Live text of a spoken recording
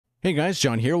Hey guys,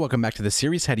 John here. Welcome back to the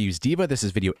series, How to Use Diva. This is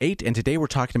video 8, and today we're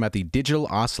talking about the Digital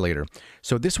Oscillator.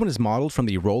 So this one is modeled from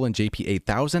the Roland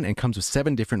JP-8000 and comes with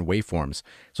 7 different waveforms.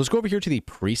 So let's go over here to the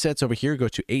presets over here, go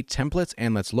to 8 templates,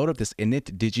 and let's load up this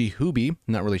init digi hubi. I'm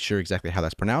not really sure exactly how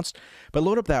that's pronounced, but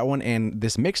load up that one, and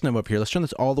this mix num up here, let's turn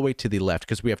this all the way to the left,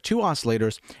 because we have 2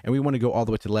 oscillators, and we want to go all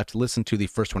the way to the left to listen to the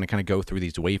first one and kind of go through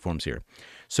these waveforms here.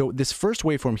 So this first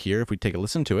waveform here, if we take a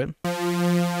listen to it,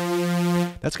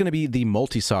 that's going to be the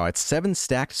multi-saw. It's 7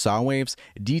 stacked saw waves.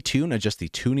 Detune adjusts the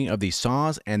tuning of the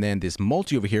saws, and then this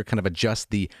multi over here kind of adjusts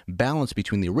the balance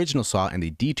between the original saw and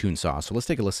the detune saw. So let's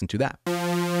take a listen to that.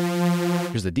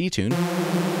 Here's the detune.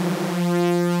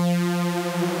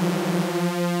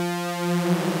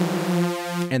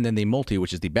 And then the multi,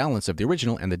 which is the balance of the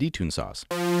original and the detune saws.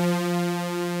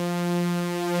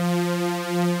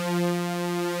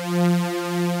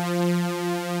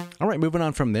 All right, moving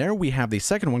on from there, we have the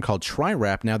second one called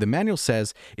tri-wrap. Now, the manual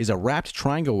says is a wrapped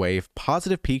triangle wave.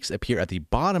 Positive peaks appear at the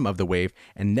bottom of the wave,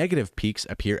 and negative peaks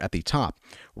appear at the top.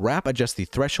 Wrap adjusts the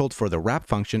threshold for the wrap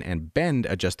function, and bend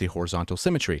adjusts the horizontal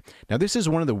symmetry. Now, this is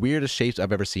one of the weirdest shapes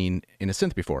I've ever seen in a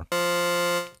synth before.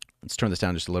 Let's turn this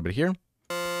down just a little bit here.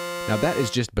 Now, that is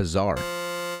just bizarre.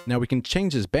 Now, we can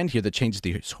change this bend here that changes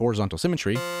the horizontal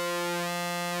symmetry.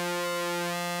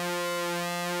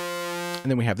 And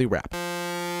then we have the wrap.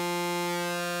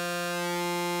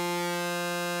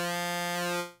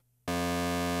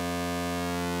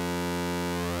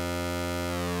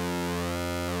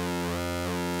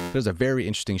 There's a very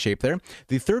interesting shape there.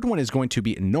 The third one is going to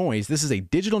be noise. This is a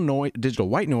digital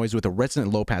white noise with a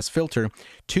resonant low-pass filter.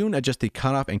 Tune adjusts the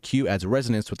cutoff, and Q adds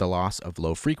resonance with the loss of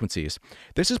low frequencies.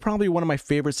 This is probably one of my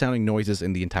favorite sounding noises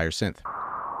in the entire synth.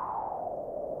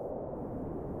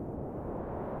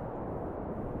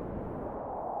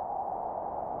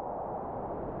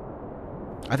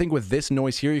 I think with this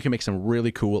noise here, you can make some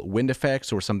really cool wind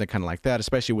effects or something kind of like that,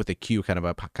 especially with the Q kind of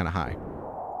up, kind of high.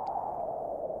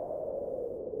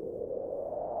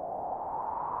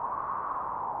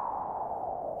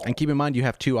 And keep in mind, you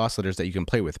have 2 oscillators that you can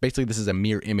play with. Basically, this is a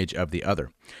mirror image of the other.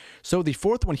 So the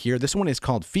fourth one here, this one is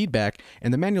called feedback,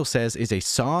 and the manual says is a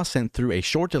saw sent through a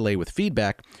short delay with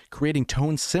feedback, creating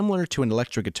tones similar to an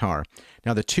electric guitar.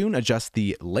 Now, the tune adjusts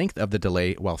the length of the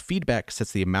delay, while feedback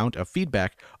sets the amount of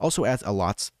feedback, also adds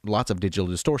lots of digital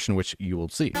distortion, which you will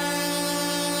see.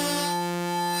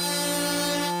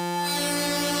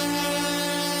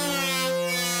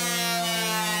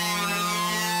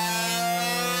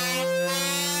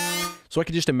 So I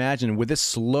could just imagine with this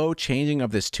slow changing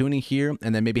of this tuning here,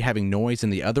 and then maybe having noise in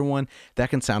the other one, that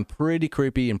can sound pretty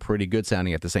creepy and pretty good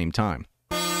sounding at the same time.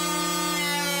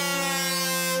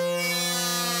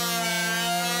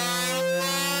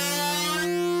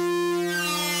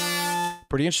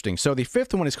 Pretty interesting. So the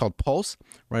fifth one is called pulse,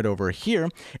 right over here,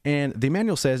 and the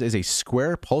manual says is a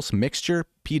square pulse mixture.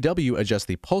 PW adjusts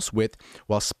the pulse width,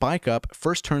 while spike up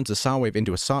first turns the saw wave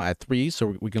into a saw at 3,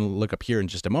 so we can look up here in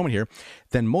just a moment here,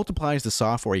 then multiplies the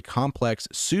saw for a complex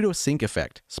pseudo-sync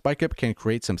effect. Spike up can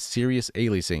create some serious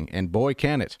aliasing, and boy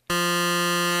can it.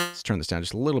 Let's turn this down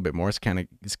just a little bit more. This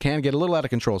can get a little out of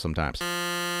control sometimes.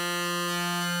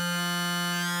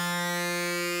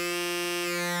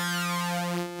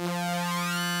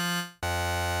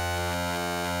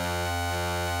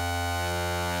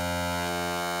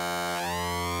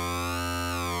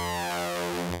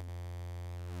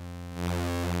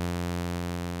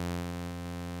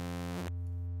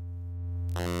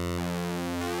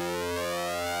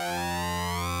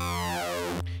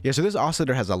 Yeah, so this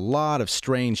oscillator has a lot of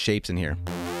strange shapes in here,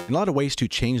 and a lot of ways to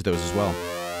change those as well.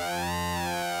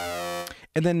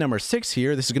 And then number 6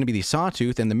 here, this is going to be the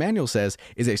sawtooth, and the manual says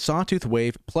is a sawtooth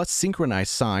wave plus synchronized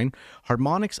sine.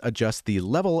 Harmonics adjust the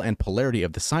level and polarity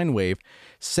of the sine wave.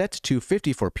 Set to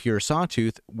 50 for pure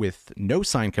sawtooth with no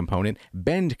sine component.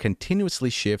 Bend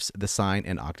continuously shifts the sine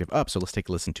an octave up. So let's take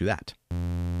a listen to that.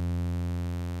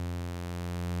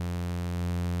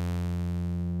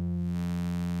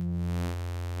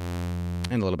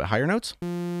 And a little bit higher notes.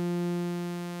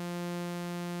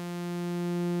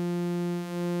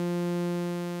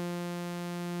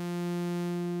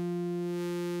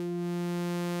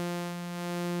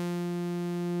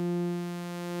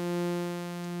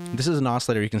 This is an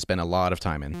oscillator you can spend a lot of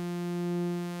time in.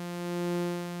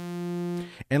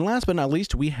 And last but not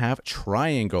least, we have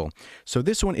triangle. So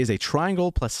this one is a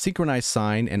triangle plus synchronized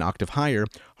sine an octave higher.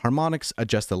 Harmonics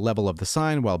adjust the level of the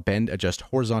sine, while bend adjusts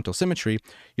horizontal symmetry.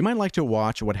 You might like to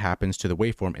watch what happens to the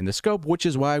waveform in the scope, which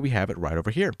is why we have it right over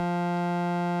here.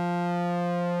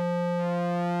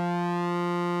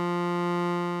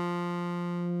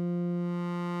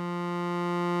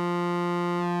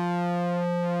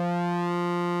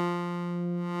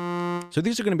 So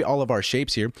these are going to be all of our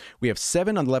shapes here. We have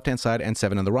 7 on the left-hand side and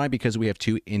 7 on the right because we have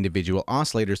 2 individual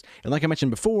oscillators. And like I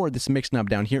mentioned before, this mix knob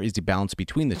down here is the balance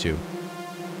between the two.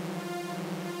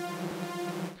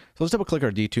 So let's double click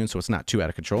our detune so it's not too out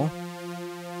of control.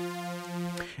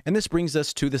 And this brings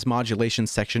us to this modulation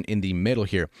section in the middle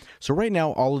here. So right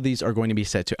now, all of these are going to be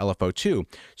set to LFO2.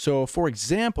 So for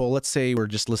example, let's say we're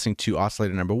just listening to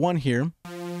oscillator number 1 here.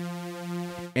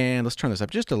 And let's turn this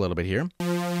up just a little bit here.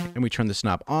 And we turn this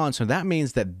knob on. So that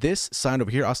means that this side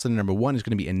over here, oscillator number 1, is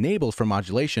going to be enabled for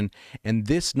modulation. And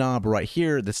this knob right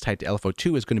here that's tied to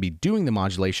LFO2 is going to be doing the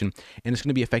modulation. And it's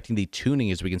going to be affecting the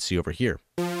tuning, as we can see over here.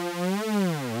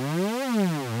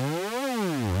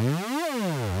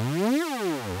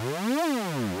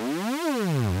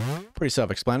 Pretty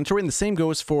self-explanatory, and the same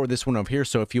goes for this one over here.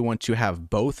 So if you want to have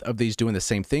both of these doing the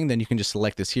same thing, then you can just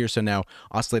select this here. So now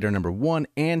oscillator number 1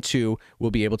 and 2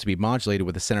 will be able to be modulated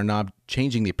with the center knob,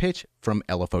 changing the pitch from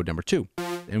LFO number 2.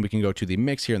 And we can go to the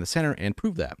mix here in the center and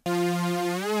prove that.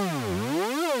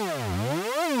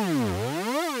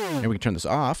 And we can turn this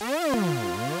off.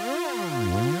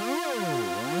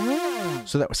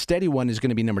 So that steady one is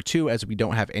going to be number 2, as we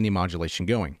don't have any modulation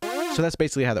going. So that's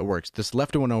basically how that works. This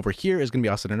left one over here is going to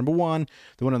be oscillator number 1.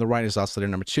 The one on the right is oscillator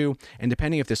number 2. And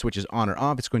depending if this switch is on or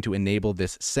off, it's going to enable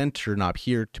this center knob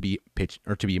here to be pitched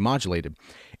or to be modulated.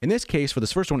 In this case, for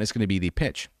this first one, it's going to be the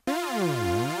pitch.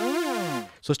 So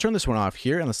let's turn this one off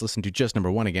here and let's listen to just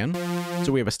number 1 again.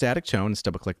 So we have a static tone. Let's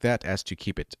double click that as to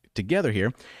keep it together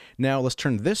here. Now let's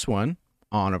turn this one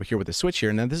on over here with the switch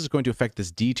here. Now this is going to affect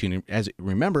this detune. As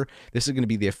remember, this is going to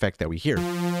be the effect that we hear.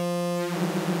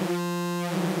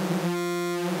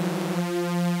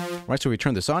 Right, so we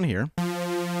turn this on here.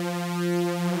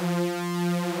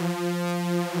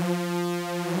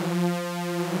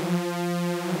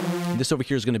 And this over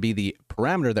here is going to be the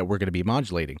parameter that we're going to be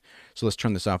modulating. So let's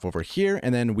turn this off over here,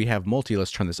 and then we have multi.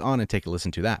 Let's turn this on and take a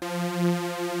listen to that.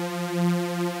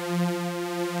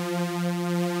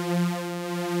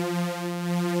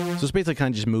 So it's basically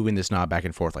kind of just moving this knob back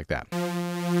and forth like that.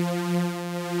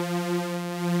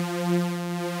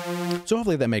 So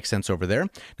hopefully that makes sense over there.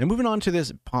 Now moving on to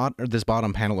this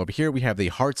bottom panel over here, we have the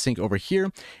hard sync over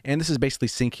here, and this is basically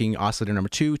syncing oscillator number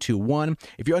 2 to 1.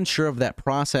 If you're unsure of that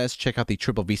process, check out the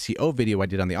triple VCO video I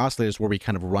did on the oscillators, where we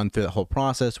kind of run through the whole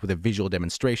process with a visual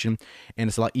demonstration, and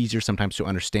it's a lot easier sometimes to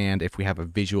understand if we have a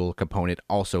visual component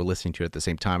also listening to it at the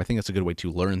same time. I think that's a good way to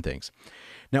learn things.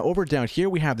 Now over down here,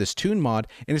 we have this tune mod,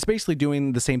 and it's basically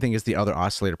doing the same thing as the other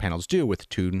oscillator panels do with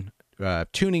tuning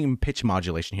and pitch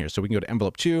modulation here. So we can go to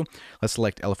envelope 2. Let's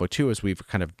select LFO2 as we've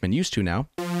kind of been used to now.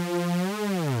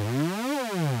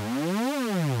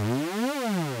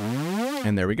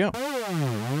 And there we go.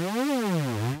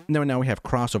 Now we have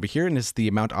cross over here, and it's the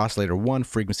amount oscillator 1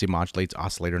 frequency modulates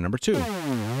oscillator number 2.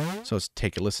 So let's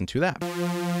take a listen to that.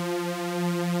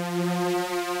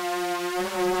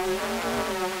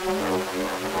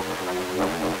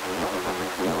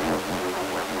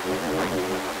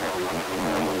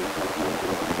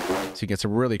 So you get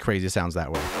some really crazy sounds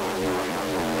that way.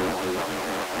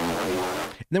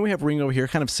 And then we have ring over here,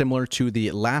 kind of similar to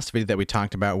the last video that we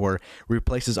talked about, where it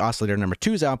replaces oscillator number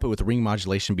 2's output with ring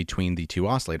modulation between the two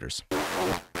oscillators.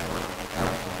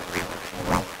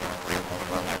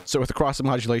 So with the cross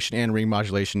modulation and ring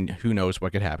modulation, who knows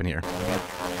what could happen here.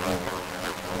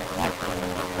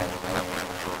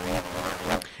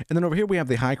 And then over here we have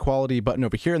the high quality button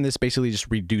over here, and this basically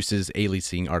just reduces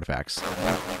aliasing artifacts.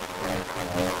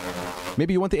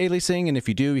 Maybe you want the aliasing, and if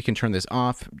you do, you can turn this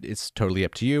off. It's totally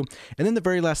up to you. And then the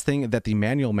very last thing that the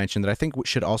manual mentioned that I think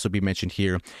should also be mentioned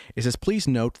here is this: please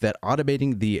note that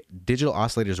automating the digital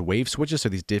oscillator's wave switches, so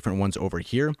these different ones over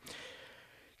here,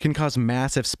 can cause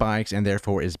massive spikes and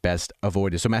therefore is best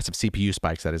avoided. So massive CPU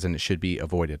spikes, that is, and it should be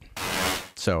avoided.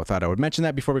 So I thought I would mention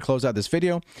that before we close out this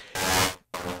video.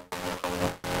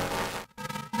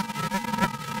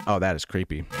 Oh, that is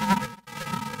creepy.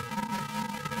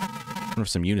 I wonder if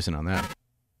some unison on that.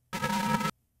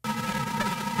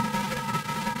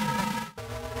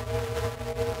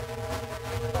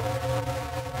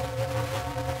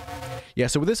 Yeah,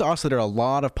 so with this oscillator, a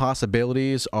lot of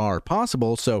possibilities are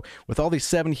possible. So with all these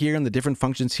 7 here and the different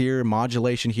functions here,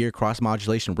 modulation here, cross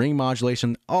modulation, ring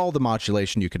modulation, all the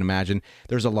modulation you can imagine,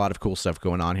 there's a lot of cool stuff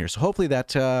going on here. So hopefully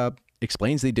that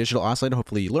explains the digital oscillator.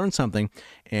 Hopefully you learned something.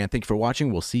 And thank you for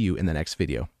watching. We'll see you in the next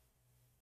video.